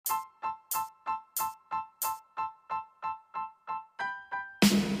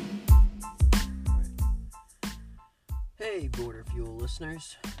Hey, Border Fuel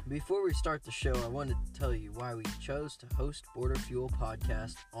listeners. Before we start the show, I wanted to tell you why we chose to host Border Fuel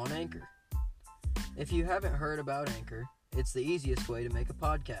Podcast on Anchor. If you haven't heard about Anchor, it's the easiest way to make a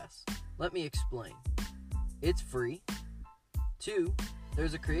podcast. Let me explain. It's free. 2,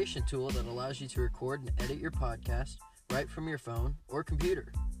 there's a creation tool that allows you to record and edit your podcast right from your phone or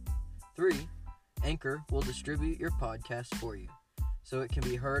computer. 3, Anchor will distribute your podcast for you, so it can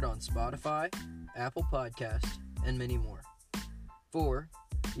be heard on Spotify, Apple Podcasts, and many more. 4,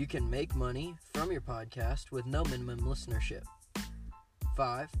 you can make money from your podcast with no minimum listenership.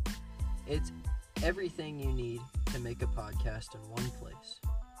 5, it's everything you need to make a podcast in one place.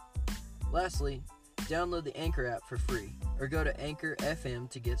 Lastly, download the Anchor app for free or go to Anchor FM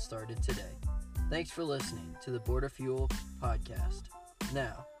to get started today. Thanks for listening to the Border Fuel Podcast.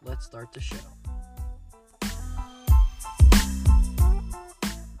 Now, let's start the show.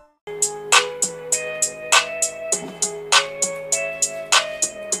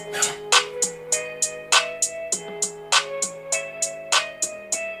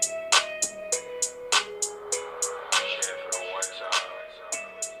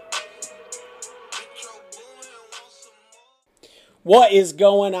 What is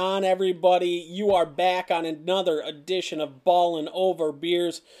going on, everybody? You are back on another edition of Ballin Over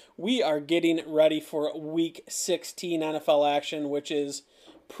Beers. We are getting ready for Week 16 NFL action, which is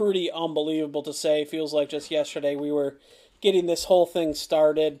pretty unbelievable to say. Feels like just yesterday we were getting this whole thing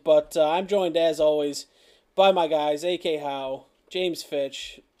started. But I'm joined, as always, by my guys, A.K. Howe, James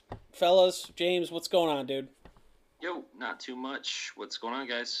Fitch. Fellas, James, what's going on, dude? Yo, not too much. What's going on,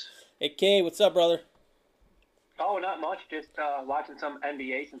 guys? A.K., what's up, brother? Oh, not much. Just watching some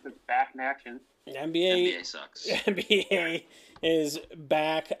NBA since it's back in action. NBA sucks. NBA is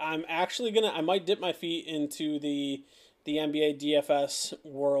back. I'm actually I might dip my feet into the NBA DFS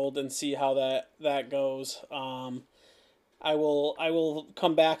world and see how that goes. I will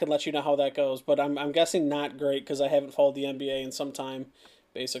come back and let you know how that goes, but I'm guessing not great because I haven't followed the NBA in some time,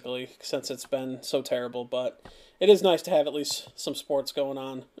 basically, since it's been so terrible. But it is nice to have at least some sports going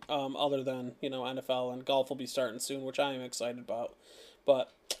on, other than, NFL, and golf will be starting soon, which I am excited about.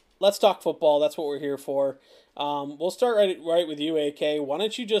 But let's talk football. That's what we're here for. We'll start right with you, AK. Why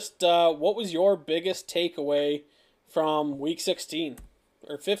don't you just, what was your biggest takeaway from Week 16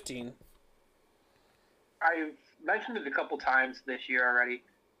 or 15? I've mentioned it a couple times this year already,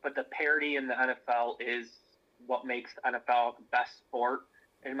 but the parity in the NFL is what makes the NFL the best sport,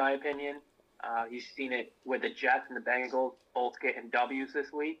 in my opinion. You've seen it with the Jets and the Bengals both getting W's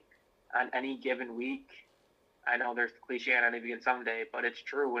this week on any given week. I know there's the cliche on any given Sunday, but it's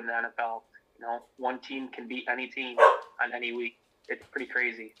true in the NFL. One team can beat any team on any week. It's pretty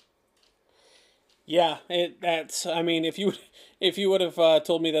crazy. Yeah, if you would have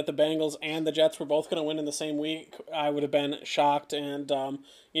told me that the Bengals and the Jets were both going to win in the same week, I would have been shocked. And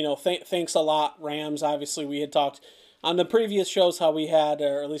thanks a lot, Rams. Obviously, we had talked on the previous shows how we had,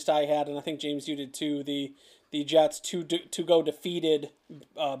 or at least I had, and I think James, you did too, the Jets to go defeated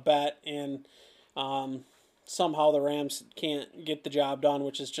bet, and somehow the Rams can't get the job done,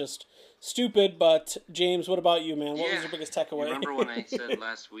 which is just stupid. But James, what about you, man? What was your biggest takeaway? You remember when I said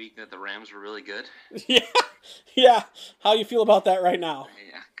last week that the Rams were really good? Yeah. How you feel about that right now?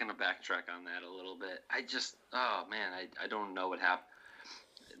 Yeah, gonna backtrack on that a little bit. I don't know what happened.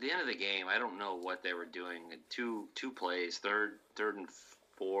 At the end of the game, I don't know what they were doing. Two plays, third and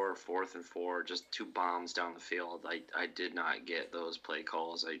 4, fourth and 4, just 2 bombs down the field. I did not get those play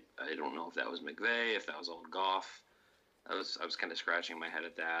calls. I don't know if that was McVay, if that was old Goff. I was kind of scratching my head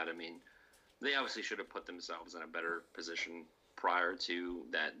at that. I mean, they obviously should have put themselves in a better position prior to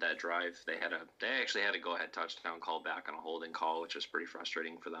that drive. They actually had a go-ahead touchdown call back on a holding call, which was pretty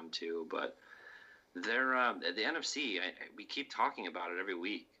frustrating for them too. But they're at the NFC. We keep talking about it every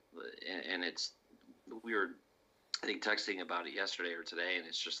week, and we were, I think, texting about it yesterday or today, and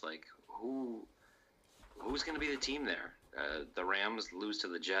it's just like, who's going to be the team there? The Rams lose to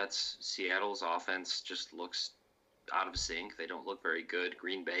the Jets. Seattle's offense just looks out of sync. They don't look very good.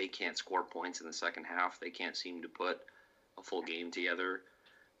 Green Bay can't score points in the second half. They can't seem to put a full game together.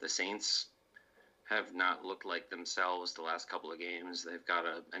 The Saints have not looked like themselves the last couple of games. They've got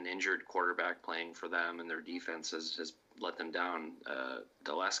an injured quarterback playing for them, and their defense has let them down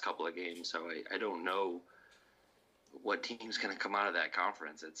the last couple of games. So I don't know what team's going to come out of that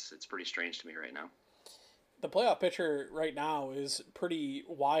conference. It's pretty strange to me right now. The playoff picture right now is pretty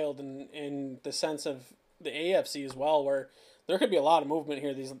wild in the sense of the AFC as well, where there could be a lot of movement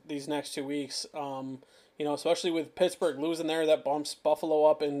here these next 2 weeks. Especially with Pittsburgh losing there, that bumps Buffalo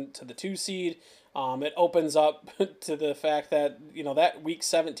up into the 2 seed. It opens up to the fact that, that Week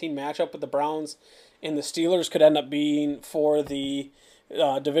 17 matchup with the Browns and the Steelers could end up being for the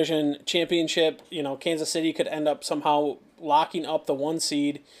division championship. Kansas City could end up somehow locking up the 1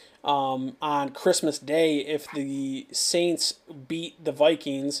 seed on Christmas Day if the Saints beat the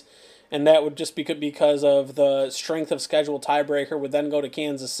Vikings, and that would just be because of the strength of schedule tiebreaker would then go to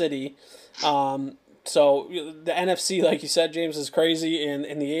Kansas City. So the NFC, like you said, James, is crazy, and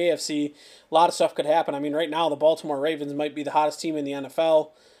in the AFC, a lot of stuff could happen. I mean, right now the Baltimore Ravens might be the hottest team in the NFL,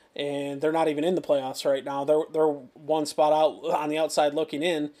 and they're not even in the playoffs right now. They're one spot out on the outside looking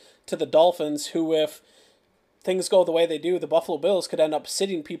in to the Dolphins, who, if things go the way they do, the Buffalo Bills could end up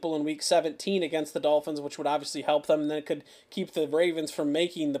sitting people in Week 17 against the Dolphins, which would obviously help them, and then it could keep the Ravens from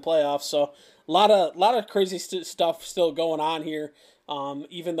making the playoffs. So a lot of crazy stuff still going on here.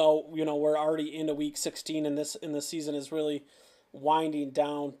 Even though we're already into Week 16 and this season is really winding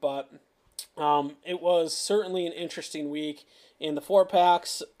down, but it was certainly an interesting week. In the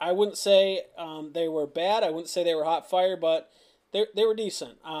 4-packs, I wouldn't say they were bad. I wouldn't say they were hot fire, but they were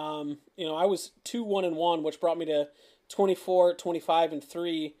decent. I was 2-1-1, which brought me to 24,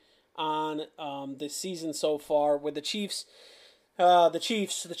 25-3 on the season so far with the Chiefs. The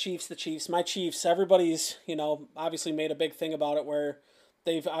Chiefs. My Chiefs. Everybody's obviously made a big thing about it, where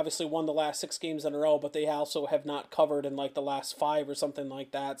they've obviously won the last 6 games in a row, but they also have not covered in like the last 5 or something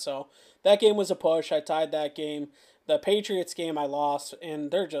like that. So that game was a push. I tied that game. The Patriots game I lost, and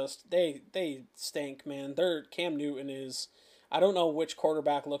they're just they stink, man. Their Cam Newton is. I don't know which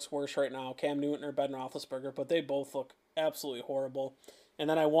quarterback looks worse right now, Cam Newton or Ben Roethlisberger, but they both look absolutely horrible. And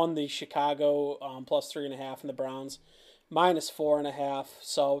then I won the Chicago plus 3.5 and the Browns minus 4.5.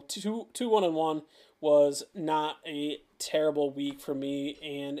 So 2-1-1 was not a terrible week for me.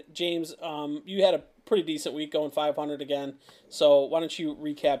 And James, you had a pretty decent week, going 500 again. So why don't you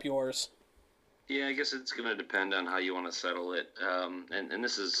recap yours? Yeah, I guess it's going to depend on how you want to settle it. And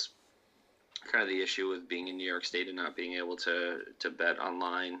this is kind of the issue with being in New York State and not being able to bet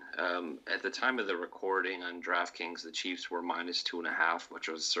online. At the time of the recording on DraftKings, the Chiefs were minus 2.5, which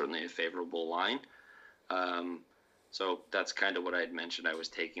was certainly a favorable line. So that's kind of what I had mentioned I was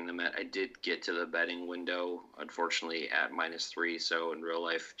taking them at. I did get to the betting window, unfortunately, at minus 3. So in real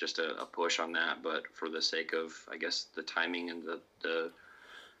life, just a push on that. But for the sake of, I guess, the timing and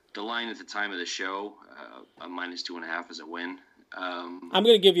the line at the time of the show, a minus 2.5 is a win. I'm going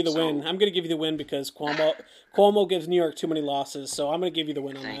to give you the win. I'm going to give you the win because Cuomo gives New York too many losses, so I'm going to give you the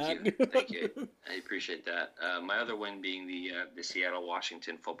win on that. Thank you. I appreciate that. My other win being the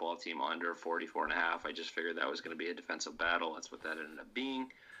Seattle-Washington football team under 44.5. I just figured that was going to be a defensive battle. That's what that ended up being.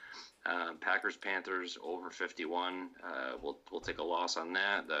 Packers-Panthers over 51. We'll take a loss on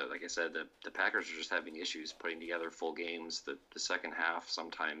that. Like I said, the Packers are just having issues putting together full games. The second half,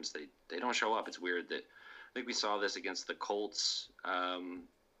 sometimes they don't show up. It's weird that I think we saw this against the Colts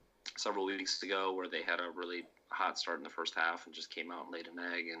several weeks ago, where they had a really hot start in the first half and just came out and laid an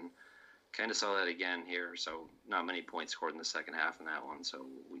egg, and kind of saw that again here. So not many points scored in the second half in that one. So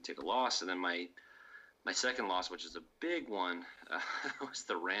we take a loss. And then my second loss, which is a big one, was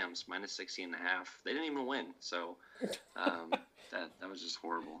the Rams, minus 16.5. They didn't even win. So that was just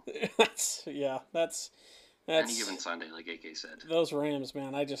horrible. That's any given Sunday, like AK said. Those Rams,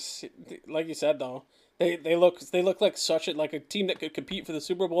 man, I just, like you said though, they look like such a team that could compete for the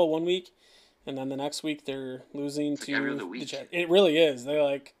Super Bowl one week, and then the next week they're losing to every other week. It really is.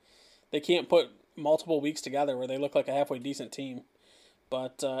 They can't put multiple weeks together where they look like a halfway decent team.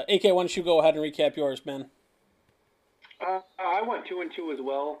 But AK, why don't you go ahead and recap yours, Ben? I went 2-2 as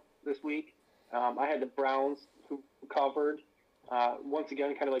well this week. I had the Browns who covered. Once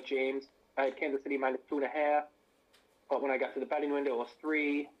again, kind of like James, I had Kansas City minus 2.5. But when I got to the betting window, it was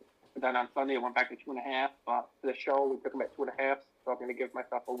 3. And then on Sunday, it went back to 2.5. But for the show, we took them at 2.5. So I'm going to give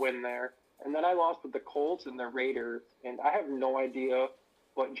myself a win there. And then I lost with the Colts and the Raiders. And I have no idea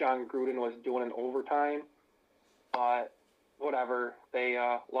what John Gruden was doing in overtime. But whatever, they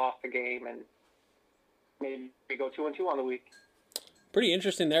lost the game and made me go 2-2 on the week. Pretty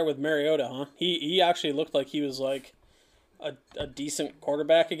interesting there with Mariota, huh? He actually looked like he was like a decent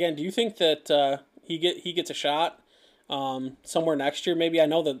quarterback again. Do you think that he gets a shot somewhere next year? Maybe. I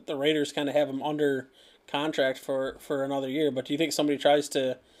know that the Raiders kind of have him under contract for another year, but do you think somebody tries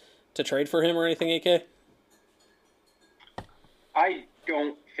to trade for him or anything, AK? I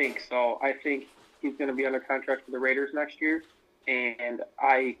don't think so. I think he's going to be under contract for the Raiders next year, and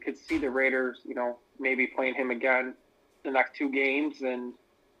I could see the Raiders, maybe playing him again the next 2 games and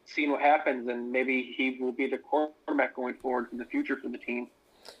seeing what happens, and maybe he will be the quarterback going forward in the future for the team.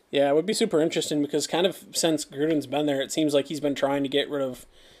 Yeah, it would be super interesting because kind of since Gruden's been there, it seems like he's been trying to get rid of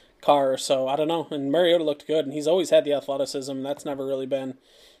Carr, so I don't know. And Mariota looked good, and he's always had the athleticism. That's never really been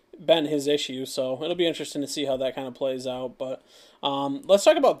been his issue. So it'll be interesting to see how that kind of plays out. But let's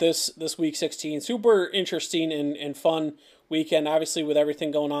talk about this Week 16. Super interesting and fun weekend, obviously, with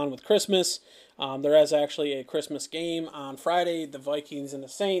everything going on with Christmas. There is actually a Christmas game on Friday, the Vikings and the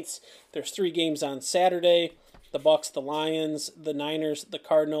Saints. There's 3 games on Saturday, the Bucks, the Lions, the Niners, the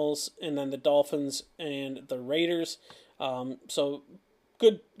Cardinals, and then the Dolphins and the Raiders. So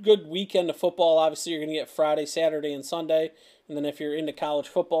good weekend of football. Obviously, you're going to get Friday, Saturday, and Sunday. And then if you're into college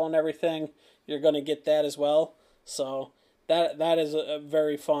football and everything, you're going to get that as well. So that is a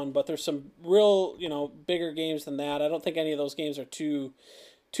very fun. But there's some real, bigger games than that. I don't think any of those games are too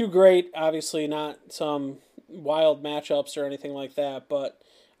great. Obviously, not some wild matchups or anything like that. But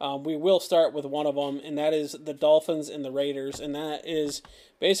we will start with one of them, and that is the Dolphins and the Raiders. And that is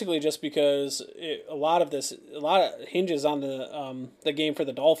basically just because a lot of hinges on the game for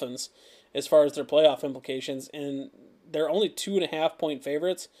the Dolphins as far as their playoff implications. And they're only 2.5 point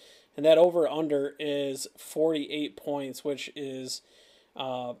favorites, and that over-under is 48 points, which is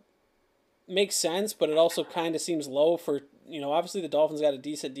makes sense, but it also kind of seems low for, obviously the Dolphins got a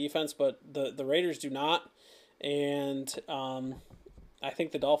decent defense, but the Raiders do not. And I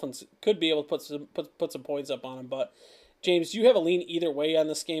think the Dolphins could be able to put some points up on them. But, James, do you have a lean either way on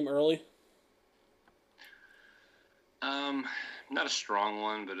this game early? Not a strong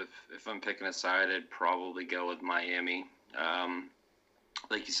one, but if I'm picking a side, I'd probably go with Miami.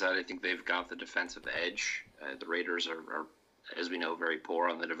 Like you said, I think they've got the defensive edge. The Raiders are, as we know, very poor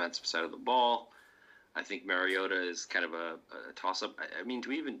on the defensive side of the ball. I think Mariota is kind of a toss-up. I mean,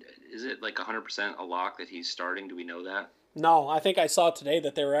 is it like 100% a lock that he's starting? Do we know that? No, I think I saw today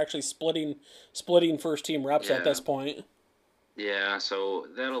that they were actually splitting first-team reps at this point. Yeah, so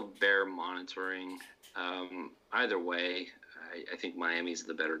that'll bear monitoring. Either way, I think Miami's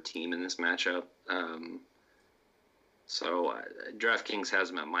the better team in this matchup. So DraftKings has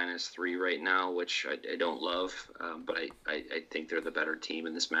them at -3 right now, which I don't love, but I think they're the better team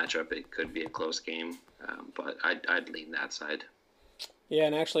in this matchup. It could be a close game, but I'd lean that side. Yeah,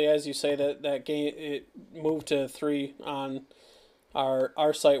 and actually, as you say, that game, it moved to 3 on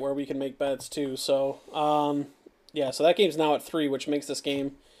our site where we can make bets too. So, so that game's now at 3, which makes this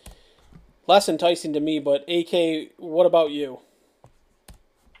game less enticing to me. But AK, what about you?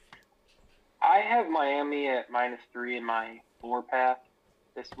 I have Miami at -3 in my 4-pack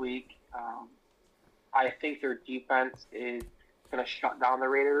this week. I think their defense is going to shut down the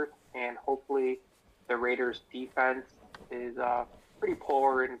Raiders, and hopefully the Raiders' defense is pretty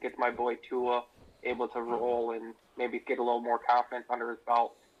poor and gets my boy Tua able to roll and maybe get a little more confidence under his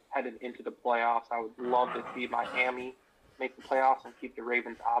belt headed into the playoffs. I would love to see Miami make the playoffs and keep the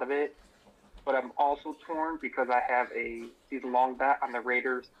Ravens out of it. But I'm also torn because I have a season-long bet on the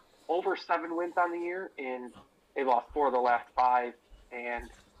Raiders over 7 wins on the year, and they lost 4 of the last 5, and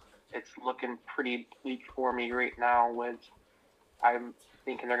it's looking pretty bleak for me right now. With I'm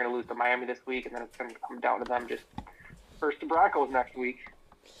thinking they're going to lose to Miami this week, and then it's going to come down to them just first to Broncos next week.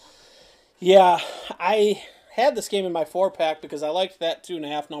 Yeah, I had this game in my 4-pack because I liked that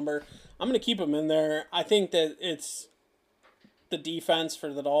 2.5 number. I'm going to keep them in there. I think that it's the defense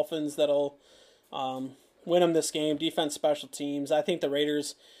for the Dolphins that'll win them this game. Defense, special teams. I think the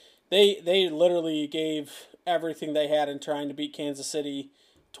Raiders, they literally gave everything they had in trying to beat Kansas City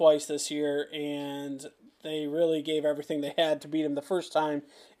twice this year, and they really gave everything they had to beat them the first time.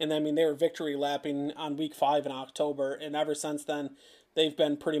 And I mean, they were victory lapping on week 5 in October, and ever since then, they've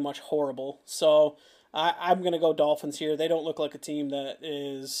been pretty much horrible. So I'm going to go Dolphins here. They don't look like a team that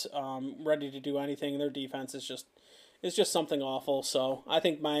is ready to do anything. Their defense is just something awful. So I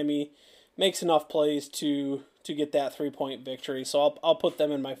think Miami makes enough plays to get that 3-point victory. So I'll put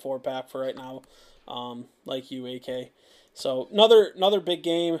them in my 4-pack for right now, like you, AK. So another big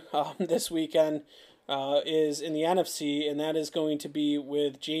game this weekend is in the NFC, and that is going to be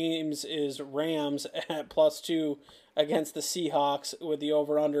with James's Rams at +2 against the Seahawks, with the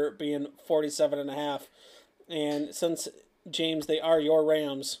over-under being 47.5. And since, James, they are your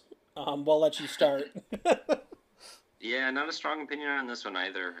Rams, we'll let you start. Yeah, not a strong opinion on this one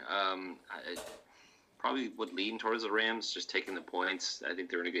either. I probably would lean towards the Rams, just taking the points. I think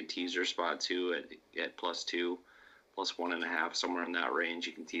they're in a good teaser spot too at +2, +1.5, somewhere in that range.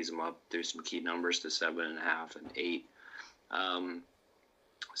 You can tease them up. There's some key numbers to 7.5 and 8.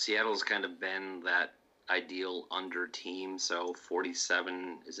 Seattle's kind of been that ideal under team, so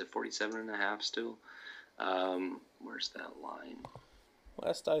 47. Is it 47.5 still? Where's that line?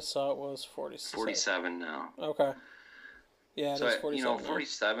 Last I saw it was 47. 47 now. Okay. Yeah, so it is 47.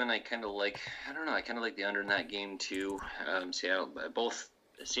 47. I kind of like. I don't know. I kind of like the under in that game too.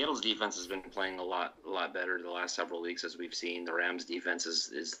 Seattle's defense has been playing a lot better the last several weeks, as we've seen. The Rams' defense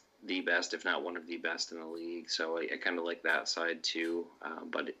is the best, if not one of the best in the league. So I kind of like that side too.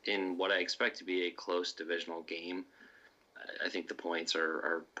 But in what I expect to be a close divisional game, I think the points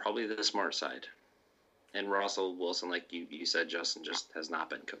are probably the smart side. And Russell Wilson, like you said, Justin, just has not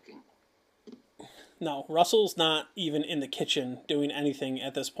been cooking. No, Russell's not even in the kitchen doing anything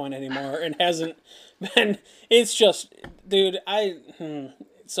at this point anymore, and hasn't been. It's just, dude,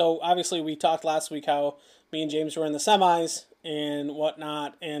 So obviously we talked last week how me and James were in the semis and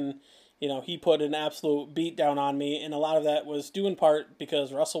whatnot, and he put an absolute beat down on me, and a lot of that was due in part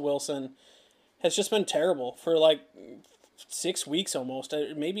because Russell Wilson has just been terrible for like 6 weeks almost,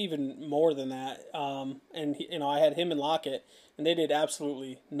 maybe even more than that. And I had him and Lockett, and they did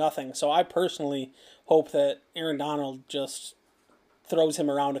absolutely nothing. So I personally hope that Aaron Donald just throws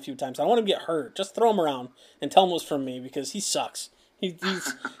him around a few times. I don't want him to get hurt. Just throw him around and tell him it was from me because he sucks.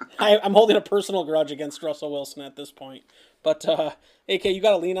 I'm holding a personal grudge against Russell Wilson at this point. But AK, you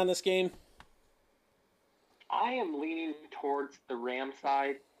got to lean on this game. I am leaning towards the Ram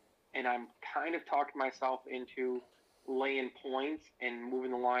side, and I'm kind of talking myself into laying points and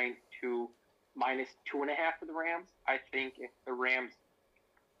moving the line to -2.5 for the Rams. I think if the Rams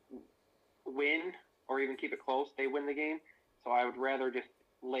win or even keep it close, they win the game. So I would rather just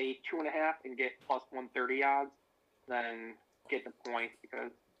lay 2.5 and get +130 odds than get the points,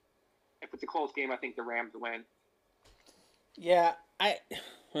 because if it's a close game, I think the Rams win. Yeah, I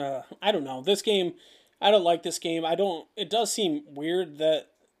don't know. This game, I don't like this game. It does seem weird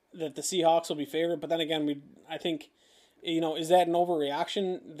that the Seahawks will be favored, but then again, I think, is that an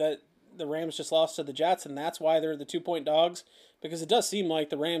overreaction that the Rams just lost to the Jets and that's why they're the 2-point dogs? Because it does seem like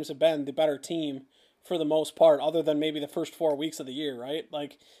the Rams have been the better team for the most part, other than maybe the first 4 weeks of the year, right?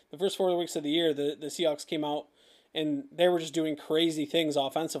 Like the first 4 weeks of the year, the Seahawks came out and they were just doing crazy things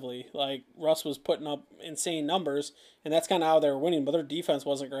offensively. Like Russ was putting up insane numbers, and that's kind of how they were winning, but their defense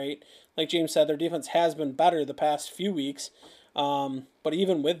wasn't great. Like James said, their defense has been better the past few weeks. But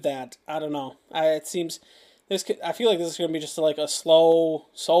even with that, I don't know. I feel like this is going to be just like a slow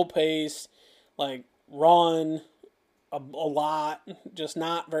pace, like run a lot, just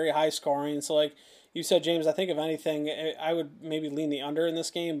not very high scoring. So like you said, James, I think if anything, I would maybe lean the under in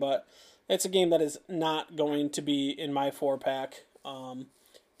this game, but it's a game that is not going to be in my 4-pack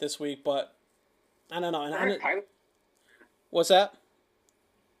this week. But I don't know. What's that?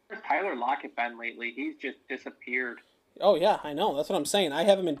 Where's Tyler Lockett been lately? He's just disappeared. Oh, yeah, I know. That's what I'm saying. I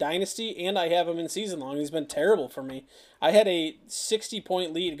have him in Dynasty, and I have him in Season Long. He's been terrible for me. I had a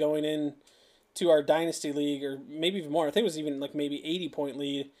 60-point lead going in to our Dynasty League, or maybe even more. I think it was even like maybe 80-point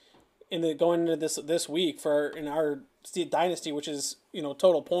lead going into this week in our Dynasty, which is,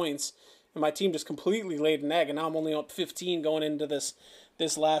 total points. And my team just completely laid an egg, and now I'm only up 15 going into this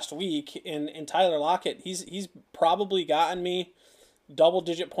last week. And Tyler Lockett, he's probably gotten me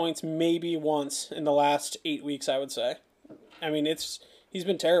double-digit points maybe once in the last 8 weeks, I would say. I mean, he's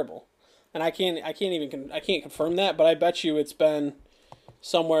been terrible, and I can't confirm that, but I bet you it's been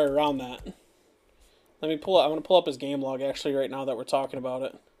somewhere around that. I want to pull up his game log actually right now that we're talking about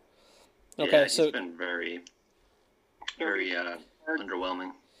it. Okay, yeah, he's been very, very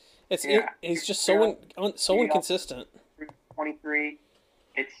underwhelming. He's just so inconsistent. 23.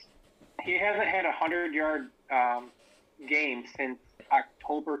 He hasn't had a 100-yard game since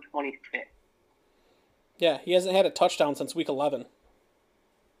October 25th. Yeah, he hasn't had a touchdown since week 11.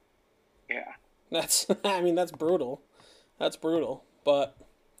 Yeah. That's brutal. That's brutal. But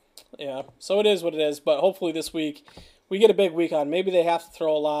yeah, so it is what it is. But hopefully this week we get a big week on. Maybe they have to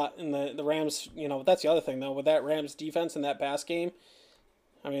throw a lot, and the Rams, that's the other thing though, with that Rams defense in that pass game.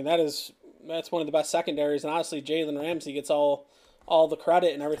 I mean, that's one of the best secondaries, and honestly, Jalen Ramsey gets all the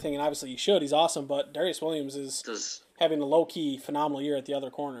credit and everything, and obviously he should. He's awesome, but Darius Williams is having a low-key phenomenal year at the other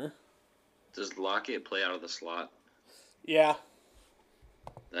corner. Does Lockett play out of the slot? Yeah.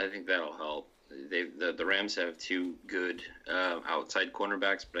 I think that'll help. The Rams have two good outside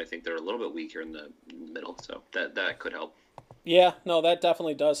cornerbacks, but I think they're a little bit weaker in the middle, so that could help. Yeah, no, that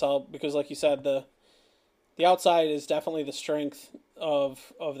definitely does help because, like you said, the outside is definitely the strength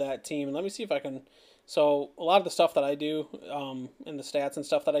of that team. And let me see if I can. So a lot of the stuff that I do and the stats and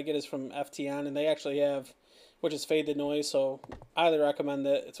stuff that I get is from FTN, and they actually have, which is Fade the Noise. So I highly recommend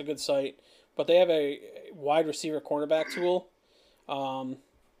it. It's a good site. But they have a wide receiver cornerback tool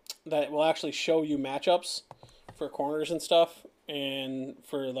that will actually show you matchups for corners and stuff and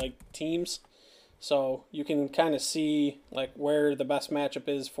for like teams. So you can kind of see like where the best matchup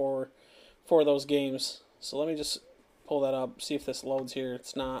is for those games. So let me just pull that up, see if this loads here.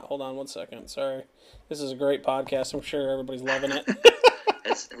 It's not. Hold on one second. Sorry. This is a great podcast. I'm sure everybody's loving it.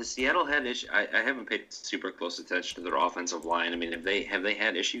 Has Seattle had issues? I haven't paid super close attention to their offensive line. I mean, have they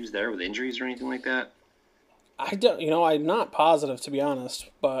had issues there with injuries or anything like that? I don't, I'm not positive, to be honest.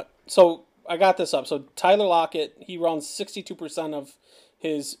 But so I got this up. So Tyler Lockett, he runs 62% of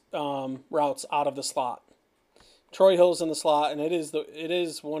his routes out of the slot. Troy Hill's in the slot, and it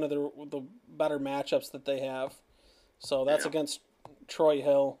is one of the better matchups that they have. So that's against Troy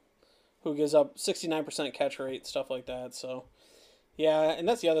Hill, who gives up 69% catch rate, stuff like that. So, yeah, and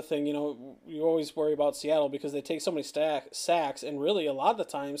that's the other thing, you always worry about Seattle because they take so many sacks, and really a lot of the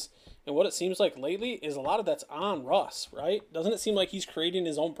times, and what it seems like lately is a lot of that's on Russ, right? Doesn't it seem like he's creating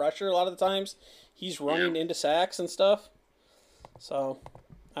his own pressure a lot of the times? He's running into sacks and stuff. So,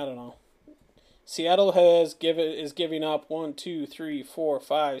 I don't know. Seattle is giving up 1, 2, 3, 4,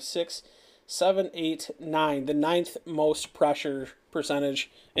 5, 6, 7, 8, 9, the 9th most pressure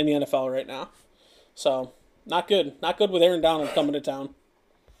percentage in the NFL right now. So, not good. Not good with Aaron Donald coming to town.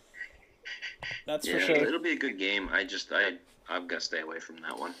 That's for sure. It'll be a good game. I've got to stay away from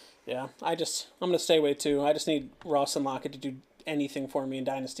that one. Yeah, I'm going to stay away too. I just need Ross and Lockett to do anything for me in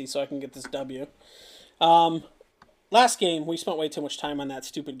Dynasty so I can get this W. Last game, we spent way too much time on that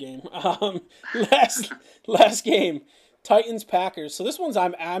stupid game. Last game, Titans-Packers. So this one's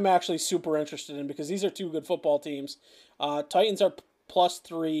I'm actually super interested in because these are two good football teams. Titans are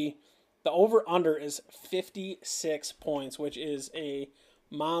 +3. The over-under is 56 points, which is a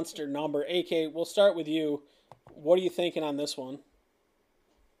monster number. AK, we'll start with you. What are you thinking on this one?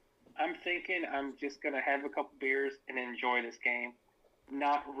 I'm thinking I'm just going to have a couple beers and enjoy this game.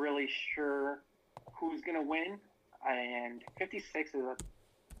 Not really sure who's going to win. And 56 is a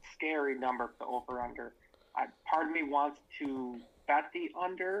scary number for the over-under. Part of me wants to bet the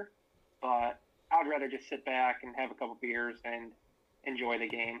under, but I'd rather just sit back and have a couple beers and enjoy the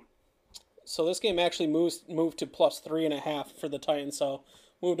game. So this game actually moved to +3.5 for the Titans, so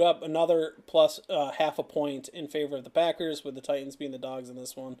moved up another plus half a point in favor of the Packers, with the Titans being the dogs in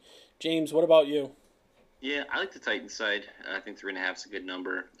this one. James, what about you? Yeah, I like the Titans side. I think 3.5 is a good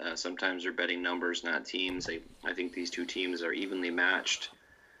number. Sometimes they're betting numbers, not teams. I think these two teams are evenly matched.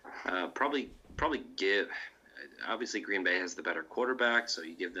 Probably give. Obviously, Green Bay has the better quarterback, so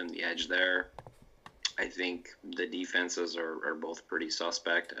you give them the edge there. I think the defenses are both pretty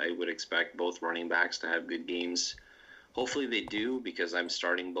suspect. I would expect both running backs to have good games. Hopefully they do, because I'm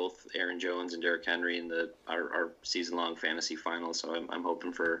starting both Aaron Jones and Derrick Henry in our season-long fantasy finals, so I'm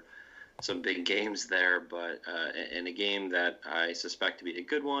hoping for some big games there, but in a game that I suspect to be a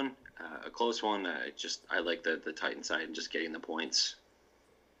good one, a close one, I like the Titan side and just getting the points.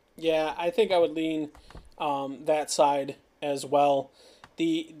 Yeah, I think I would lean that side as well.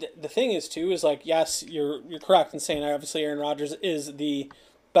 The thing is too is like, yes, you're correct in saying obviously Aaron Rodgers is the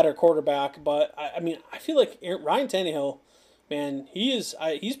better quarterback, but I mean I feel like Ryan Tannehill, man, he's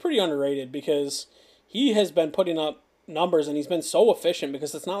pretty underrated because he has been putting up numbers and he's been so efficient,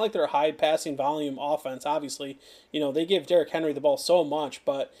 because it's not like they're a high passing volume offense. Obviously, they give Derrick Henry the ball so much,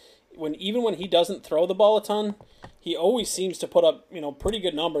 but even when he doesn't throw the ball a ton, he always seems to put up pretty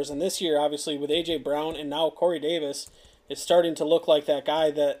good numbers. And this year, obviously, with AJ Brown and now Corey Davis, it's starting to look like that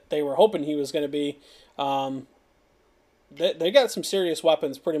guy that they were hoping he was going to be. They got some serious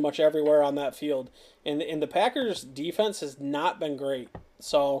weapons pretty much everywhere on that field, and the Packers defense has not been great.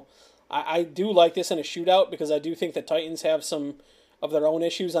 So I do like this in a shootout, because I do think the Titans have some of their own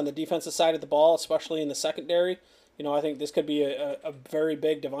issues on the defensive side of the ball, especially in the secondary. I think this could be a very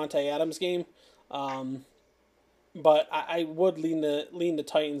big Devontae Adams game. But I would lean the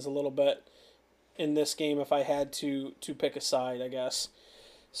Titans a little bit in this game if I had to pick a side, I guess.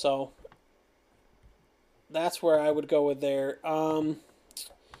 So that's where I would go with there.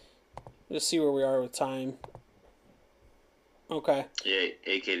 Let's see where we are with time. Okay. Yeah,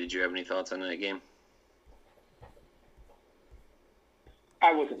 AK, did you have any thoughts on that game?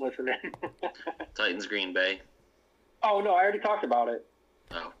 I wasn't listening. Titans, Green Bay. Oh, no, I already talked about it.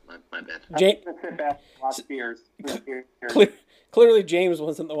 Oh, my bad. Sit back, lots of beers. Clearly, James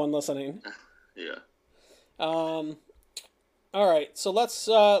wasn't the one listening. Yeah. All right, so let's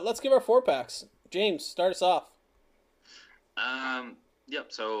give our 4-packs. James, start us off.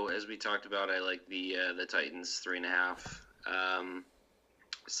 Yep. So as we talked about, I like the Titans 3.5.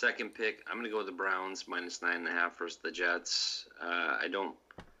 Second pick, I'm gonna go with the Browns -9.5 versus the Jets. I don't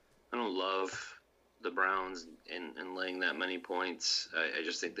love the Browns in laying that many points. I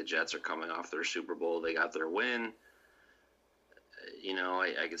just think the Jets are coming off their Super Bowl. They got their win.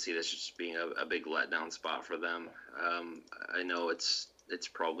 I can see this just being a big letdown spot for them. I know it's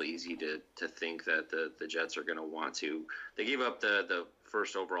probably easy to think that the Jets are going to want to. They gave up the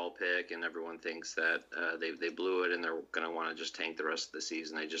first overall pick, and everyone thinks that they blew it and they're going to want to just tank the rest of the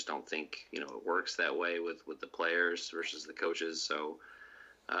season. I just don't think it works that way with the players versus the coaches. So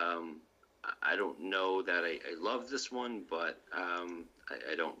I don't know that I love this one, but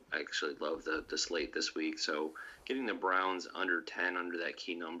I don't actually love the slate this week. So getting the Browns under 10, under that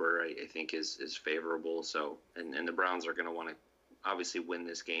key number, I think is favorable. So and the Browns are going to want to obviously win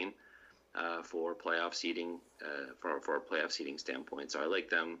this game for playoff seeding, for a playoff seeding standpoint. So I like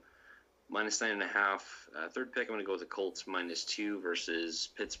them -9.5. Third pick, I'm going to go with the Colts -2 versus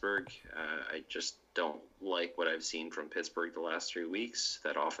Pittsburgh. I just don't like what I've seen from Pittsburgh the last 3 weeks.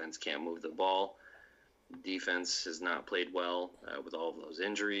 That offense can't move the ball. Defense has not played well with all of those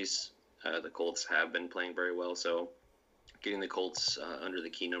injuries. The Colts have been playing very well. So getting the Colts under the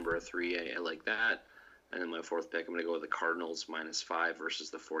key number of 3, I like that. And then my fourth pick, I'm going to go with the Cardinals -5 versus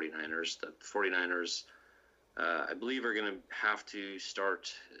the 49ers. The 49ers, I believe, are going to have to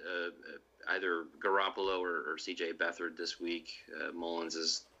start either Garoppolo or C.J. Beathard this week. Mullins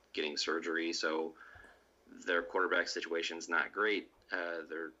is getting surgery, so their quarterback situation is not great.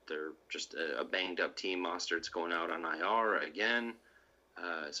 They're just a banged-up team. Mostert's going out on IR again.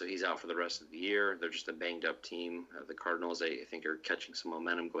 So he's out for the rest of the year. They're just a banged-up team. The Cardinals, I think, are catching some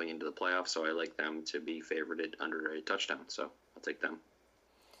momentum going into the playoffs, so I like them to be favorited under a touchdown. So I'll take them.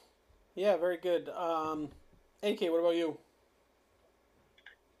 Yeah, very good. AK, what about you?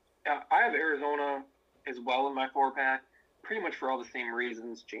 Yeah, I have Arizona as well in my 4-pack, pretty much for all the same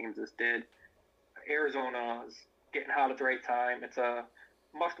reasons James just did. Arizona is getting hot at the right time. It's a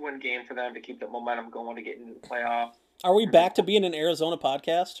must-win game for them to keep the momentum going to get into the playoffs. Are we back to being an Arizona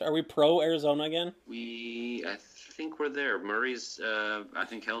podcast? Are we pro-Arizona again? I think we're there. Murray's, I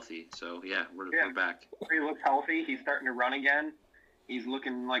think, healthy. So, yeah, we're back. He looks healthy. He's starting to run again. He's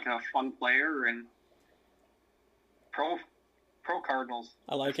looking like a fun player. And pro Cardinals.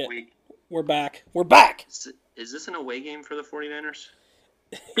 I like it. Week. We're back. We're back! Is this an away game for the 49ers?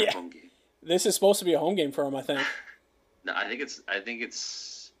 Yeah. Home game? This is supposed to be a home game for them, I think. No, I think it's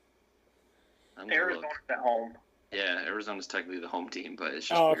Arizona's at home. Yeah, Arizona's technically the home team, but it's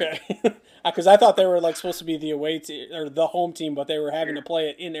just okay. Because I thought they were supposed to be the away team or the home team, but they were having to play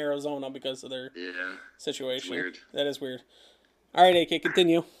it in Arizona because of their situation. It's weird. That is weird. All right, AK,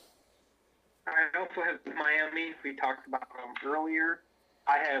 continue. I also have Miami. We talked about them earlier.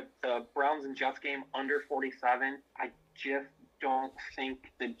 I have the Browns and Jets game under 47. I just don't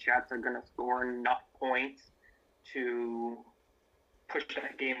think the Jets are going to score enough points to push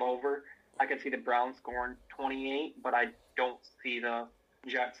that game over. I can see the Browns scoring 28, but I don't see the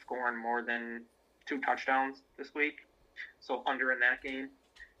Jets scoring more than 2 touchdowns this week. So under in that game.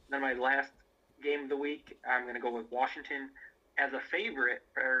 Then my last game of the week, I'm going to go with Washington as a favorite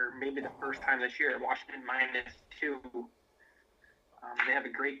for maybe the first time this year. Washington -2. They have a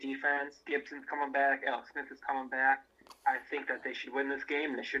great defense. Gibson's coming back. Alex Smith is coming back. I think that they should win this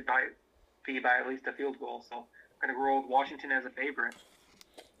game. They should be by at least a field goal. So I'm going to roll with Washington as a favorite.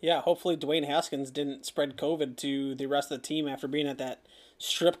 Yeah, hopefully Dwayne Haskins didn't spread COVID to the rest of the team after being at that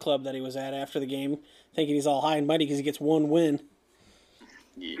strip club that he was at after the game, thinking he's all high and mighty because he gets 1 win.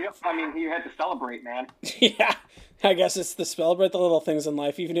 Yep, I mean, you had to celebrate, man. Yeah, I guess it's to celebrate the little things in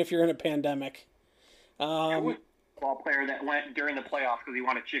life, even if you're in a pandemic. Who was a ball player that went during the playoffs because he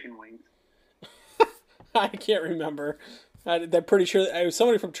wanted chicken wings? I can't remember. I'm pretty sure it was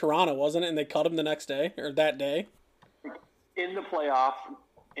somebody from Toronto, wasn't it? And they cut him the next day, or that day. In the playoffs,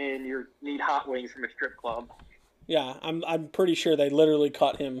 and you need hot wings from a strip club. Yeah, I'm pretty sure they literally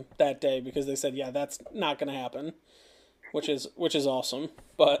cut him that day because they said, yeah, that's not going to happen, which is awesome.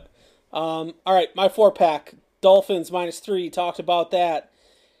 But all right, my 4-pack: Dolphins -3. Talked about that.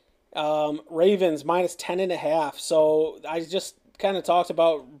 Ravens -10.5. So I just kind of talked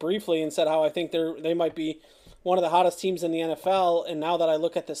about briefly and said how I think they might be one of the hottest teams in the NFL. And now that I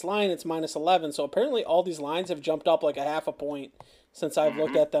look at this line, it's -11. So apparently all these lines have jumped up like a half a point since I've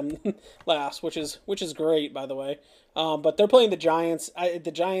looked at them last, which is great, by the way. But they're playing the Giants.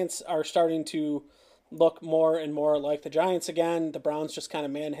 The Giants are starting to look more and more like the Giants again. The Browns just kind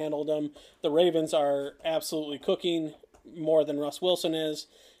of manhandled them. The Ravens are absolutely cooking more than Russ Wilson is.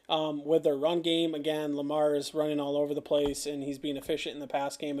 With their run game, again, Lamar is running all over the place, and he's being efficient in the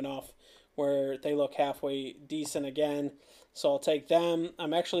pass game enough where they look halfway decent again. So I'll take them.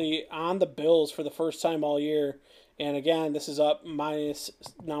 I'm actually on the Bills for the first time all year. And again, this is up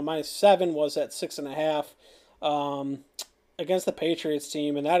 -7 was at 6.5 against the Patriots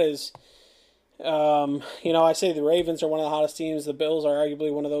team. And that is, I say the Ravens are one of the hottest teams. The Bills are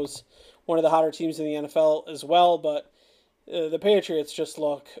arguably one of the hotter teams in the NFL as well. But the Patriots just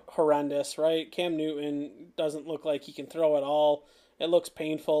look horrendous, right? Cam Newton doesn't look like he can throw at all. It looks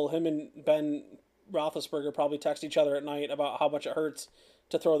painful. Him and Ben Roethlisberger probably text each other at night about how much it hurts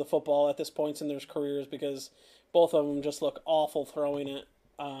to throw the football at this point in their careers because both of them just look awful throwing it.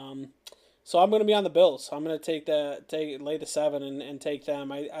 So I'm going to be on the Bills. I'm going to lay the 7 and take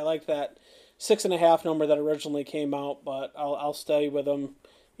them. I like that 6.5 number that originally came out, but I'll stay with them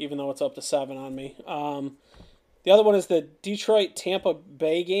even though it's up to 7 on me. The other one is the Detroit-Tampa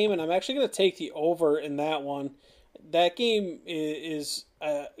Bay game, and I'm actually going to take the over in that one. That game is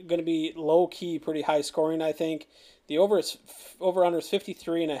going to be low-key, pretty high scoring, I think. The over-under is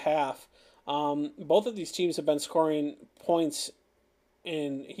 53.5. Both of these teams have been scoring points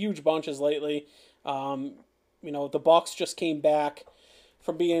in huge bunches lately. The Bucs just came back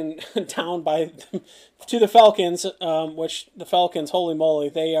from being down to the Falcons, which the Falcons, holy moly,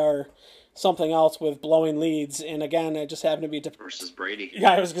 they are something else with blowing leads. And again, it just happened to be versus Brady.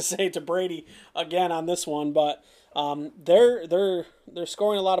 Yeah, I was gonna say to Brady again on this one, but they're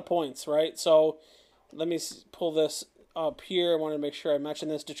scoring a lot of points, right? So let me pull this up here. I wanted to make sure I mentioned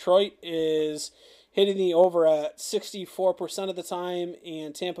this. Detroit is hitting the over at 64% of the time,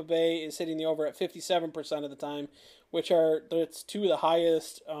 and Tampa Bay is hitting the over at 57% of the time, which it's two of the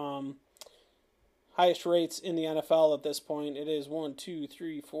highest rates in the NFL at this point. It is 1, 2,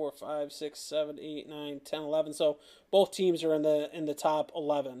 3, 4, 5, 6, 7, 8, 9, 10, 11. So both teams are in the top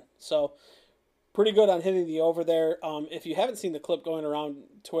 11. So pretty good on hitting the over there. If you haven't seen the clip going around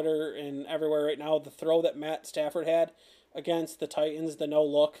Twitter and everywhere right now, the throw that Matt Stafford had against the Titans, the no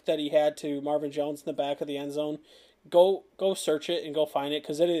look that he had to Marvin Jones in the back of the end zone, go search it and go find it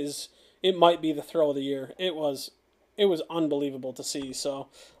because it might be the throw of the year. It was unbelievable to see. So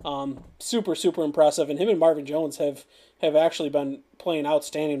super, super impressive. And him and Marvin Jones have actually been playing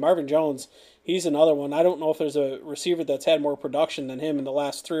outstanding. Marvin Jones, he's another one. I don't know if there's a receiver that's had more production than him in the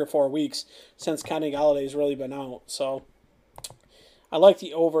last 3 or 4 weeks since Kenny Galladay's really been out. So I like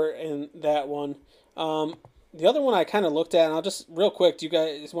the over in that one. The other one I kind of looked at, and I'll just real quick, do you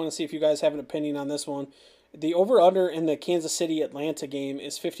guys want to see if you guys have an opinion on this one? The over-under in the Kansas City-Atlanta game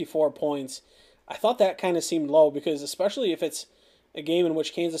is 54 points. I thought that kind of seemed low because especially if it's a game in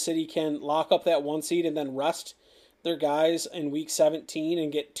which Kansas City can lock up that 1 seed and then rest their guys in week 17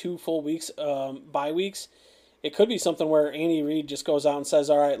 and get 2 full weeks, bye weeks, it could be something where Andy Reid just goes out and says,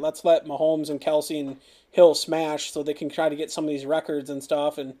 all right, let's let Mahomes and Kelsey and Hill smash so they can try to get some of these records and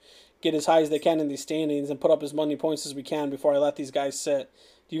stuff and get as high as they can in these standings and put up as many points as we can before I let these guys sit.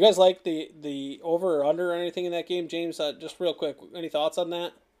 Do you guys like the over or under or anything in that game, James? Just real quick, any thoughts on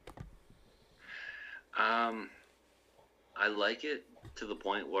that? I like it to the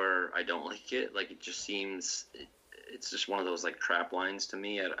point where I don't like it. Like, it just seems it's just one of those like trap lines to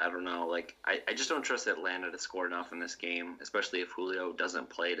me. I don't know. Like, I just don't trust Atlanta to score enough in this game, especially if Julio doesn't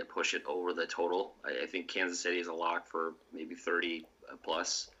play to push it over the total. I think Kansas City is a lock for maybe 30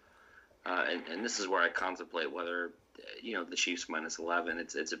 plus. And this is where I contemplate whether, the Chiefs minus 11.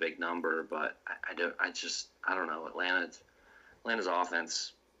 It's a big number, but I don't know. Atlanta's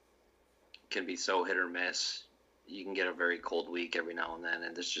offense can be so hit or miss. You can get a very cold week every now and then,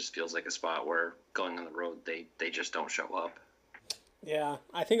 and this just feels like a spot where going on the road they just don't show up. Yeah,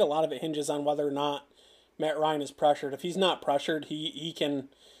 I think a lot of it hinges on whether or not Matt Ryan is pressured. If he's not pressured, he can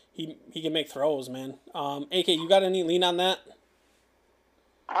make throws, man. AK, you got any lean on that?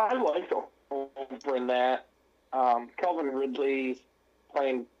 I like the over in that. Calvin Ridley's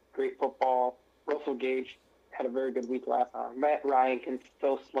playing great football. Russell Gage had a very good week last time. Matt Ryan can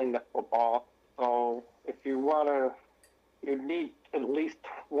still sling the football. So if you need at least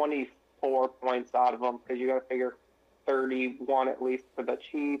 24 points out of them because you got to figure 31 at least for the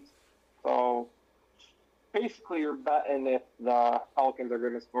Chiefs. So basically you're betting if the Falcons are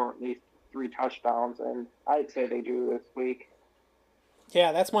going to score at least 3 touchdowns, and I'd say they do this week.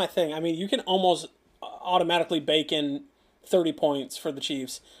 Yeah, that's my thing. I mean, you can almost automatically bake in 30 points for the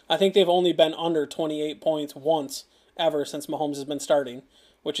Chiefs. I think they've only been under 28 points once ever since Mahomes has been starting,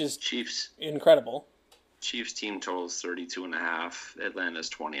 which is Chiefs incredible. Chiefs team total is 32.5. Atlanta's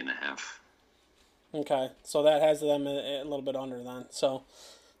 20.5. Okay, so that has them a little bit under then. So,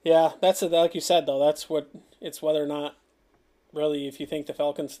 yeah, that's like you said though. That's what it's whether or not really if you think the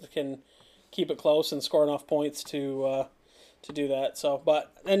Falcons can keep it close and score enough points to do that. So,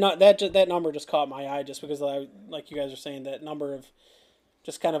 but that number just caught my eye just because like you guys are saying, that number of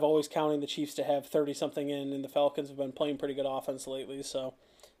just kind of always counting the Chiefs to have 30 something in, and the Falcons have been playing pretty good offense lately. So,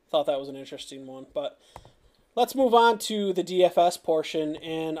 thought that was an interesting one. But let's move on to the DFS portion,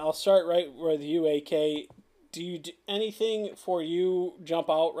 and I'll start right with you, AK. Do anything for you jump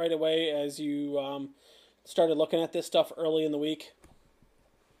out right away as you started looking at this stuff early in the week?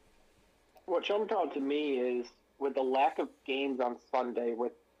 What jumped out to me is with the lack of games on Sunday,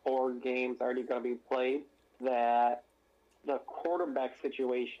 with 4 games already going to be played, that the quarterback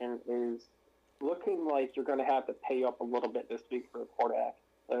situation is looking like you're going to have to pay up a little bit this week for a quarterback.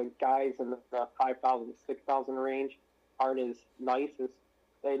 The guys in the 5,000 to 6,000 range aren't as nice as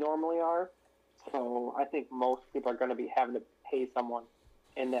they normally are. So I think most people are going to be having to pay someone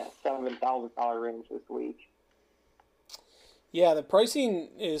in that $7,000 range this week. Yeah, the pricing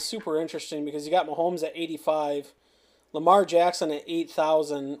is super interesting because you got Mahomes at 85, Lamar Jackson at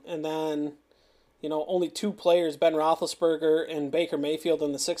 8,000, and then only 2 players, Ben Roethlisberger and Baker Mayfield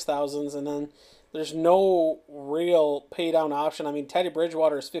in the 6,000s, and then there's no real pay down option. I mean, Teddy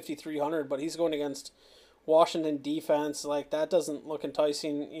Bridgewater is 5,300, but he's going against Washington defense. Like, that doesn't look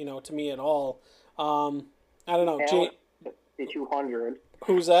enticing, to me at all. I don't know. Alex, 200.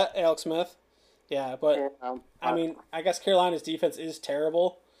 Who's that? Alex Smith? Yeah, but I mean, I guess Carolina's defense is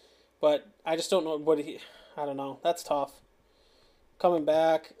terrible, but I just don't know I don't know. That's tough. Coming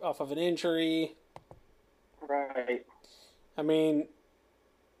back off of an injury. Right. I mean,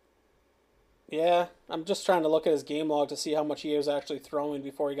 yeah, I'm just trying to look at his game log to see how much he was actually throwing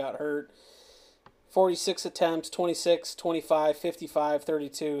before he got hurt. 46 attempts, 26, 25, 55,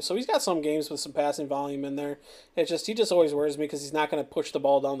 32. So he's got some games with some passing volume in there. He just always worries me because he's not going to push the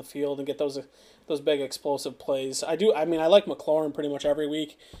ball down the field and get those big explosive plays. I like McLaurin pretty much every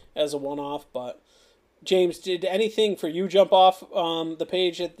week as a one-off, but James, did anything for you jump off the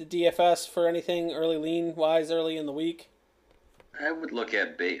page at the DFS for anything early lean-wise early in the week? I would look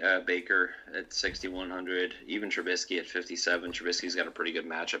at Baker at 6,100, even Trubisky at 57. Trubisky's got a pretty good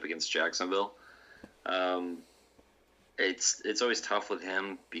matchup against Jacksonville. It's always tough with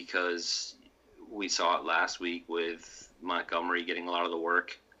him because we saw it last week with Montgomery getting a lot of the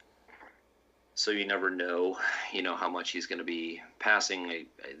work. So you never know, how much he's going to be passing.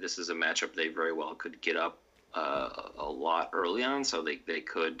 This is a matchup they very well could get up a lot early on, so they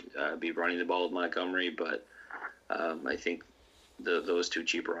could be running the ball with Montgomery. But I think those 2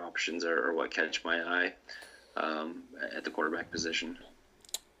 cheaper options are what catch my eye at the quarterback position.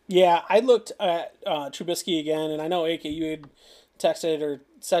 Yeah, I looked at Trubisky again, and I know, AK, you had texted or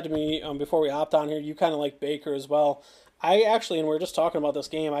said to me before we hopped on here, you kind of like Baker as well. I actually, and we were just talking about this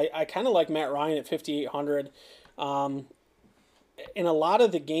game, I kind of like Matt Ryan at 5,800. In a lot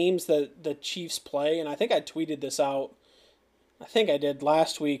of the games that the Chiefs play, and I think I tweeted this out, I think I did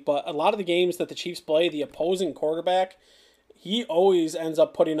last week, but a lot of the games that the Chiefs play, the opposing quarterback, he always ends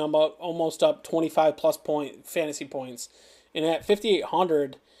up putting them up almost up 25-plus fantasy points. And at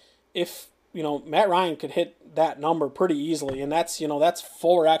 5,800, if Matt Ryan could hit that number pretty easily, and that's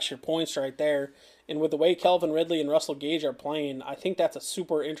 4 extra points right there. And with the way Calvin Ridley and Russell Gage are playing, I think that's a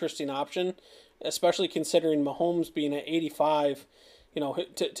super interesting option, especially considering Mahomes being at 85.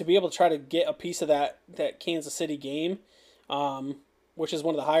 To be able to try to get a piece of that Kansas City game, which is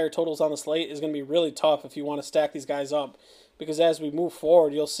one of the higher totals on the slate, is going to be really tough if you want to stack these guys up. Because as we move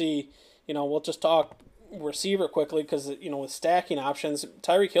forward, you'll see, we'll just talk receiver quickly because, with stacking options,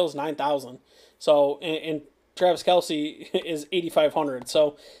 Tyreek Hill's 9,000. So, and Travis Kelce is 8,500.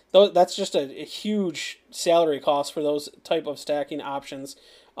 So that's just a huge salary cost for those type of stacking options.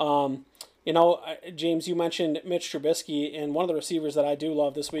 James, you mentioned Mitch Trubisky, and one of the receivers that I do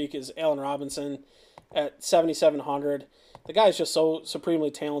love this week is Allen Robinson at 7,700. The guy's just so supremely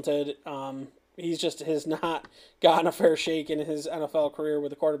talented. He's just has not gotten a fair shake in his NFL career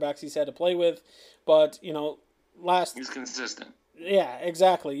with the quarterbacks he's had to play with. But, he's consistent. Yeah,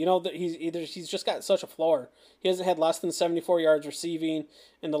 exactly. He's just got such a floor. He hasn't had less than 74 yards receiving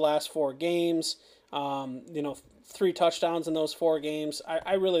in the last 4 games. 3 touchdowns in those 4 games.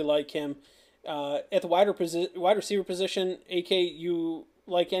 I really like him. At the wide receiver position, AK, you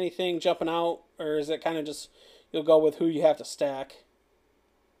like anything jumping out, or is it kind of just you'll go with who you have to stack?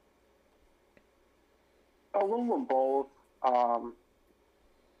 A little of both. I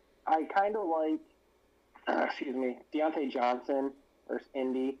kind of like, Deontay Johnson versus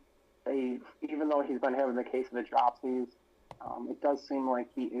Indy. Even though he's been having the case of the dropsies, it does seem like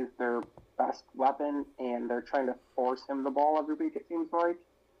he is their best weapon, and they're trying to force him the ball every week, it seems like.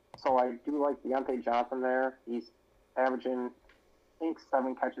 So I do like Deontay Johnson there. He's averaging, I think,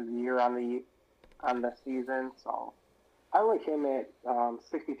 7 catches a year on the season. So I like him at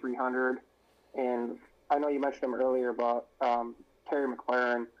 6,300. And I know you mentioned him earlier, but Terry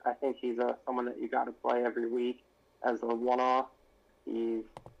McLaurin, I think he's someone that you got to play every week as a one-off. He's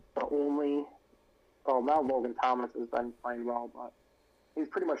the only, well, now Logan Thomas has been playing well, but he's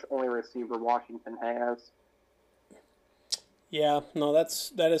pretty much the only receiver Washington has. Yeah, no,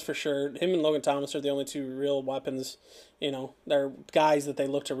 that is for sure. Him and Logan Thomas are the only two real weapons. They're guys that they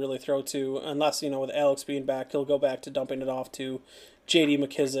look to really throw to. Unless with Alex being back, he'll go back to dumping it off to J.D.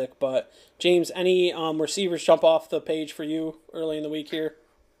 McKissick. But James, any receivers jump off the page for you early in the week here?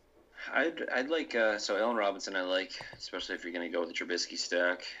 I'd like so Allen Robinson. I like, especially if you're going to go with the Trubisky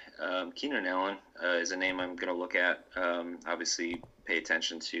stack. Keenan Allen is a name I'm going to look at. Obviously, pay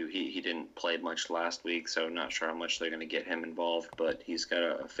attention to. He didn't play much last week, so not sure how much they're going to get him involved. But he's got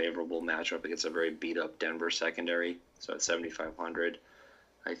a favorable matchup against a very beat up Denver secondary. So at 7,500,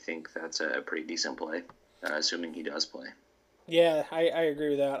 I think that's a pretty decent play, assuming he does play. Yeah, I agree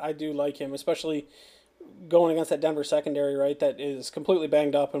with that. I do like him, especially going against that Denver secondary, right, that is completely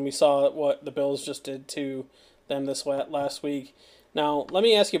banged up, and we saw what the Bills just did to them this last week. Now, let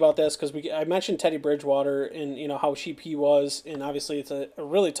me ask you about this, because I mentioned Teddy Bridgewater and how cheap he was, and obviously it's a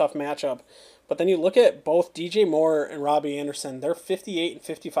really tough matchup. But then you look at both DJ Moore and Robbie Anderson, they're $5,800 and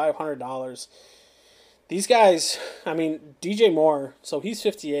 $5,500. These guys, I mean, DJ Moore, so he's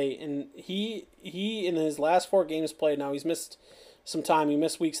 58, and he in his last 4 games played, now he's missed some time. He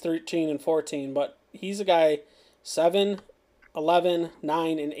missed weeks 13 and 14, but he's a guy 7, 11,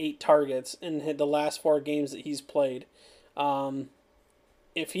 9, and 8 targets in the last 4 games that he's played.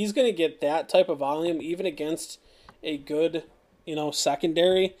 If he's going to get that type of volume, even against a good,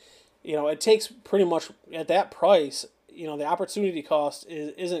 secondary, it takes pretty much at that price, the opportunity cost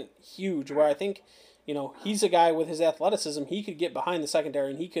isn't huge, where I think, he's a guy with his athleticism, he could get behind the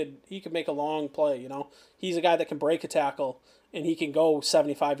secondary and he could make a long play, He's a guy that can break a tackle and he can go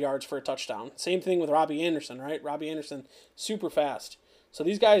 75 yards for a touchdown. Same thing with Robbie Anderson, right? Robbie Anderson, super fast. So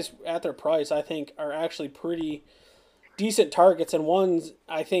these guys at their price, I think, are actually pretty decent targets, and ones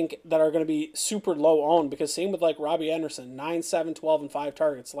I think that are going to be super low owned, because same with like Robbie Anderson, 9, 7, 12, and 5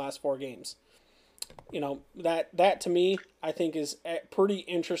 targets the last 4 games. That to me, I think is pretty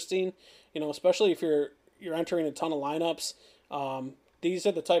interesting, especially if you're entering a ton of lineups. These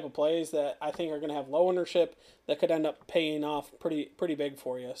are the type of plays that I think are going to have low ownership that could end up paying off pretty big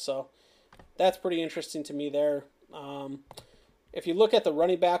for you. So that's pretty interesting to me there. If you look at the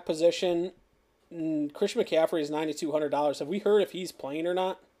running back position, Christian McCaffrey is $9,200. Have we heard if he's playing or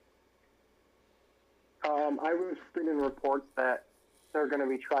not? I was reading reports that they're going to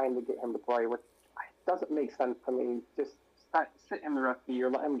be trying to get him to play, which doesn't make sense to me. Just sit him the rest of the year,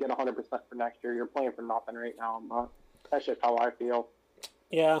 let him get 100% for next year. You're playing for nothing right now, but that's just how I feel.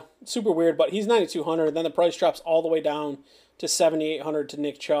 Yeah, super weird, but he's $9,200. Then the price drops all the way down to $7,800 to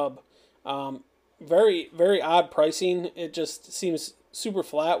Nick Chubb. Very, very odd pricing. It just seems super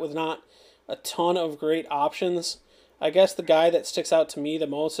flat with not a ton of great options. I guess the guy that sticks out to me the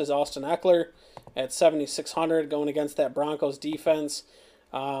most is Austin Eckler at $7,600 going against that Broncos defense.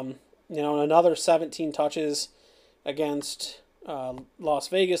 Another 17 touches against Las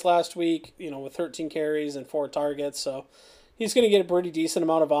Vegas last week, with 13 carries and 4 targets. So he's going to get a pretty decent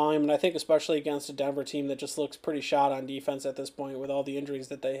amount of volume, and I think especially against a Denver team that just looks pretty shot on defense at this point with all the injuries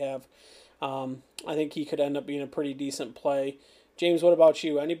that they have. I think he could end up being a pretty decent play. James, what about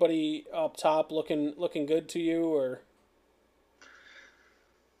you? Anybody up top looking good to you, or?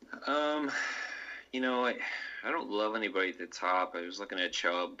 I don't love anybody at the top. I was looking at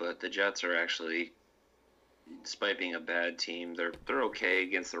Chubb, but the Jets are actually, despite being a bad team, they're okay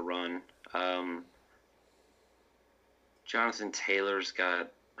against the run. Jonathan Taylor's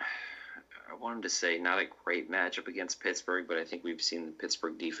got, I wanted to say, not a great matchup against Pittsburgh, but I think we've seen the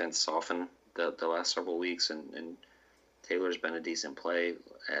Pittsburgh defense soften the last several weeks, and Taylor's been a decent play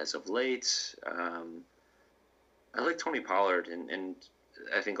as of late. I like Tony Pollard, and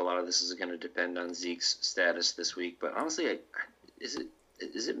I think a lot of this is going to depend on Zeke's status this week. But honestly, is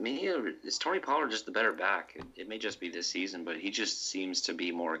it me, or is Tony Pollard just the better back? It may just be this season, but he just seems to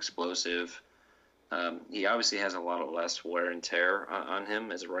be more explosive. He obviously has a lot of less wear and tear on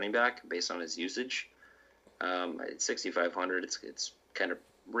him as a running back based on his usage. At 6,500, it's kind of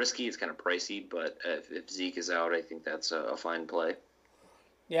risky, it's kind of pricey, but if Zeke is out, I think that's a fine play.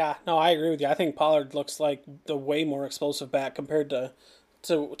 Yeah, no, I agree with you. I think Pollard looks like the way more explosive back compared to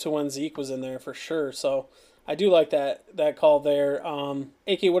when Zeke was in there for sure. So I do like that call there.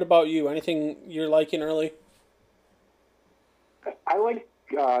 AK, what about you? Anything you're liking early? I like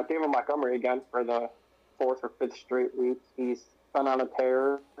David Montgomery again for the 4th or 5th straight week. He's been on a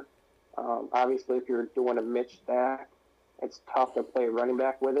tear. Obviously, if you're doing a Mitch stack, it's tough to play running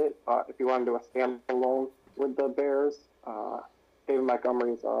back with it. But if you want to do a standalone with the Bears, David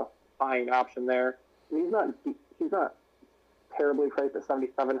Montgomery's a fine option there. And he's not terribly priced at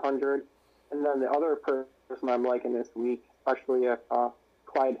 7,700. And then the other person I'm liking this week, especially if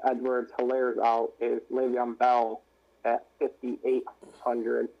Clyde Edwards-Hilaire's out, is Le'Veon Bell at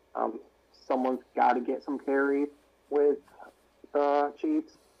 5,800. Someone's got to get some carries with the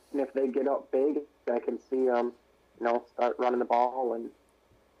Chiefs, and if they get up big, I can see them, start running the ball and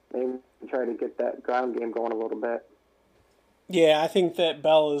maybe try to get that ground game going a little bit. Yeah, I think that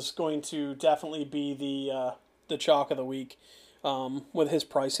Bell is going to definitely be the chalk of the week with his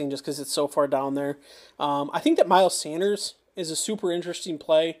pricing, just because it's so far down there. I think that Miles Sanders is a super interesting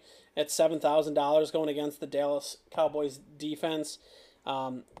play at $7,000 going against the Dallas Cowboys defense.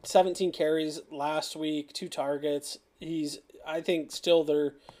 17 carries last week, 2 targets. He's, I think, still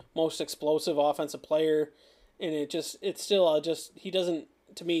their most explosive offensive player, and he doesn't,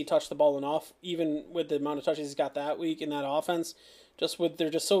 to me, touch the ball enough, even with the amount of touches he's got that week in that offense. They're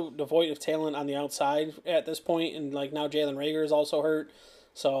just so devoid of talent on the outside at this point, and like now Jalen Reagor is also hurt,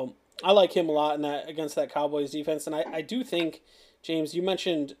 so I like him a lot in that against that Cowboys defense. And I do think, James, you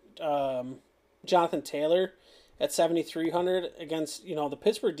mentioned Jonathan Taylor at 7,300 against the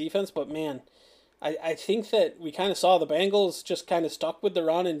Pittsburgh defense, but man, I think that we kind of saw the Bengals just kind of stuck with the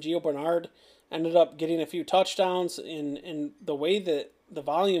run, and Gio Bernard ended up getting a few touchdowns in the way that the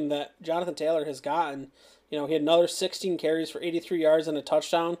volume that Jonathan Taylor has gotten. He had another 16 carries for 83 yards and a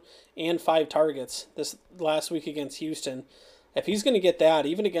touchdown and 5 targets this last week against Houston. If he's going to get that,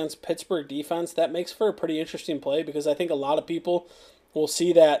 even against Pittsburgh defense, that makes for a pretty interesting play, because I think a lot of people will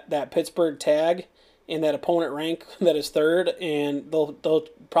see that Pittsburgh tag in that opponent rank that is third, and they'll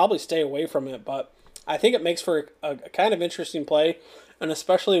probably stay away from it. But I think it makes for a kind of interesting play, and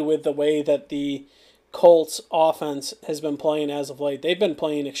especially with the way that the Colts offense has been playing as of late. They've been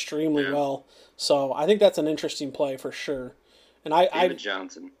playing extremely well. So I think that's an interesting play for sure. And David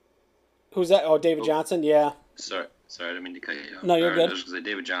Johnson. Who's that? Oh, David Johnson, yeah. Sorry, I didn't mean to cut you off. No, you're good. I was going to say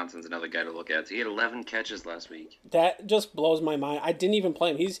David Johnson's another guy to look at. He had 11 catches last week. That just blows my mind. I didn't even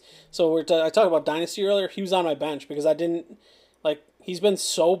play him. I talked about Dynasty earlier. He was on my bench because I didn't, he's been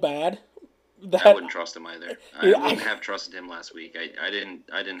so bad. I wouldn't trust him either. I wouldn't have trusted him last week. I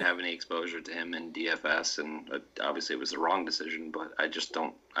didn't have any exposure to him in DFS, and obviously it was the wrong decision. But I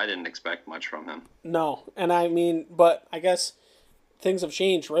didn't expect much from him. No, and I mean, but I guess things have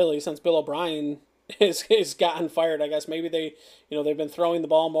changed really since Bill O'Brien has gotten fired. I guess maybe they've been throwing the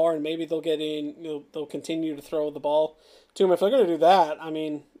ball more, and maybe they'll they'll continue to throw the ball to him. If they're going to do that, I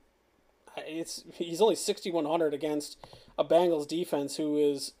mean, he's only 6,100 against a Bengals defense who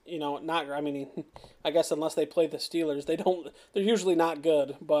is, not, I mean, I guess unless they play the Steelers, they're usually not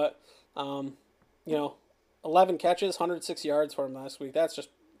good, but, 11 catches, 106 yards for him last week. That's just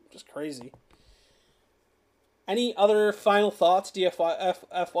crazy. Any other final thoughts,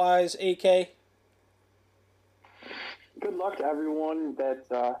 DFS-wise, AK? Good luck to everyone that's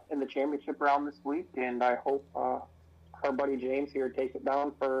in the championship round this week, and I hope our buddy James here takes it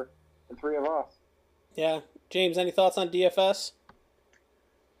down for the 3 of us. Yeah. James, any thoughts on DFS?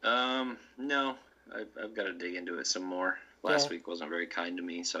 No. I've got to dig into it some more. Last week wasn't very kind to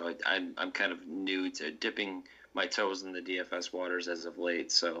me, so I'm kind of new to dipping my toes in the DFS waters as of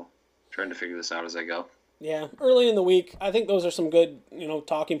late, so trying to figure this out as I go. Yeah, early in the week, I think those are some good,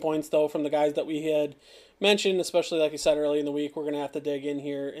 talking points, though, from the guys that we had mentioned, especially, like you said, early in the week. We're going to have to dig in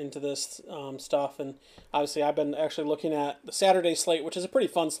here into this stuff, and obviously I've been actually looking at the Saturday slate, which is a pretty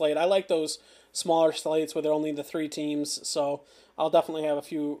fun slate. I like those smaller slates where they're only the 3 teams, so I'll definitely have a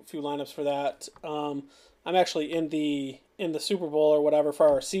few lineups for that. I'm actually in the Super Bowl or whatever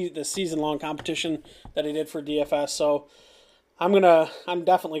for the season-long competition that I did for DFS, so I'm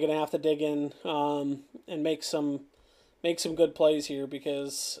definitely gonna have to dig in and make some good plays here,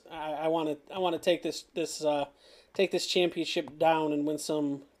 because I want to take this championship down and win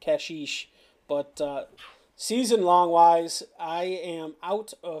some cashish. But season long wise, I am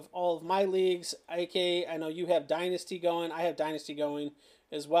out of all of my leagues. AK, I know you have Dynasty going. I have Dynasty going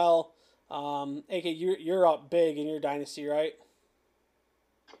as well. AK, you're up big in your Dynasty, right?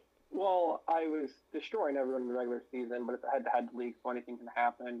 Well, I was destroying everyone in the regular season, but it's a head-to-head league, so anything can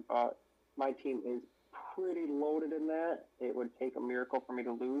happen. But my team is pretty loaded in that. It would take a miracle for me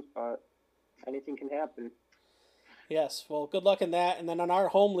to lose, but anything can happen. Yes, well, good luck in that. And then on our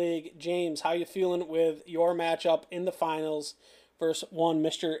home league, James, how you feeling with your matchup in the finals versus one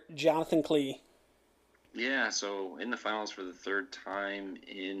Mr. Jonathan Clee? Yeah, so in the finals for the 3rd time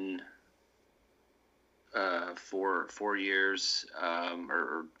in 4 years,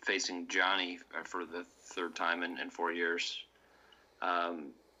 or facing Johnny for the 3rd time in 4 years.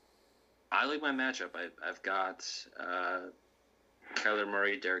 I like my matchup. I've got Kyler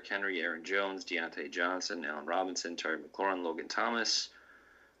Murray, Derrick Henry, Aaron Jones, Deontay Johnson, Allen Robinson, Terry McLaurin, Logan Thomas,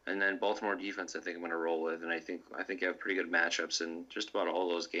 and then Baltimore defense. I think I'm going to roll with, and I think you have pretty good matchups in just about all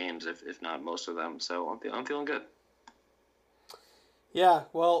those games, if not most of them. So I'm feeling good. Yeah,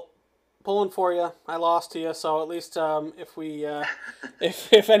 well, pulling for you. I lost to you, so at least if we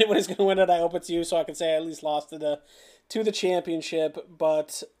if anybody's gonna win it, I hope it's you, so I can say I at least lost to the championship.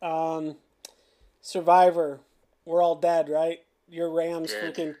 But Survivor, we're all dead, right? Your Rams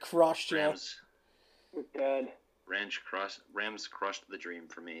Dead. freaking crushed you. Good. Rams crushed the dream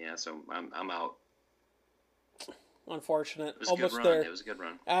for me. Yeah, so I'm out. Unfortunate. It was Almost a good run. there. It was a good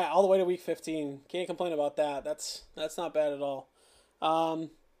run. All the way to week 15. Can't complain about that. That's not bad at all.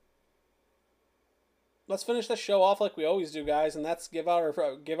 Let's finish the show off like we always do, guys, and that's give out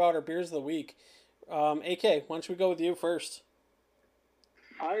our beers of the week. AK, why don't we go with you first?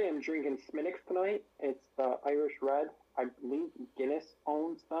 I am drinking Smittix tonight. It's the Irish Red. I believe Guinness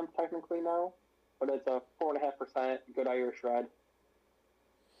owns them technically now, but it's a 4.5% good Irish Red.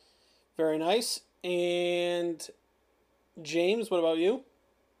 Very nice. And James, what about you?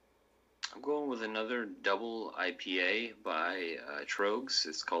 I'm going with another double IPA by Trogs.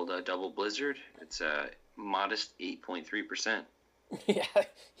 It's called Double Blizzard. It's a modest 8.3%. Yeah,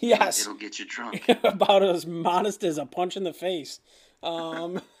 yes. It'll get you drunk. About as modest as a punch in the face.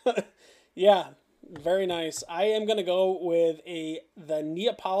 Yeah, very nice. I am going to go with the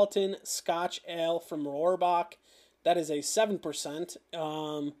Neapolitan Scotch Ale from Rohrbach. That is a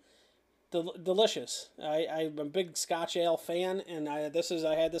 7%. Delicious. I'm a big Scotch Ale fan, and I had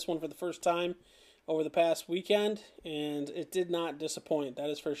this one for the first time over the past weekend, and it did not disappoint. That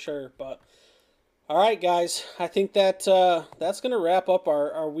is for sure. But all right, guys, I think that's gonna wrap up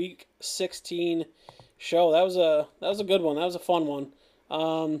our week 16 show. That was a good one. That was a fun one.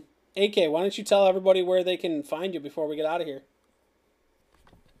 AK, why don't you tell everybody where they can find you before we get out of here?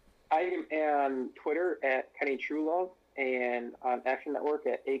 I am on Twitter at Kenny Truelove and on Action Network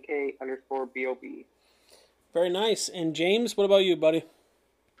at AK_BOB. Very nice. And James, what about you, buddy?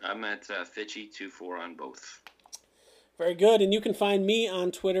 I'm at Fitchy24 on both. Very good. And you can find me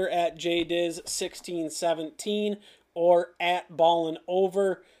on Twitter at JDiz1617 or at Ballin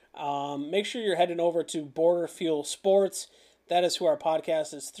Over. Make sure you're heading over to Border Fuel Sports. That is who our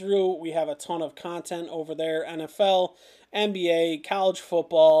podcast is through. We have a ton of content over there. NFL, NBA, college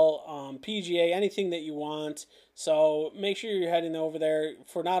football, PGA, anything that you want. So make sure you're heading over there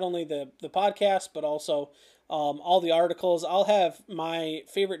for not only the podcast, but also all the articles. I'll have my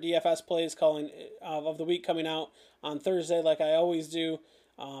favorite DFS plays of the week coming out on Thursday, like I always do.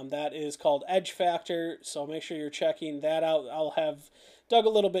 That is called Edge Factor. So make sure you're checking that out. I'll have dug a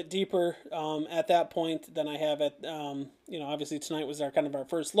little bit deeper at that point than I have at, obviously tonight was our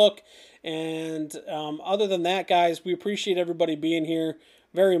first look. And other than that, guys, we appreciate everybody being here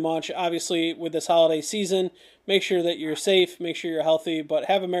very much. Obviously, with this holiday season, make sure that you're safe, make sure you're healthy, but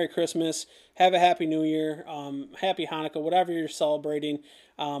have a Merry Christmas, have a Happy New Year, Happy Hanukkah, whatever you're celebrating,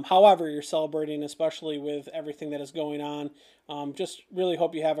 however you're celebrating, especially with everything that is going on. Just really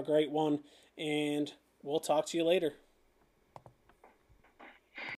hope you have a great one, and we'll talk to you later.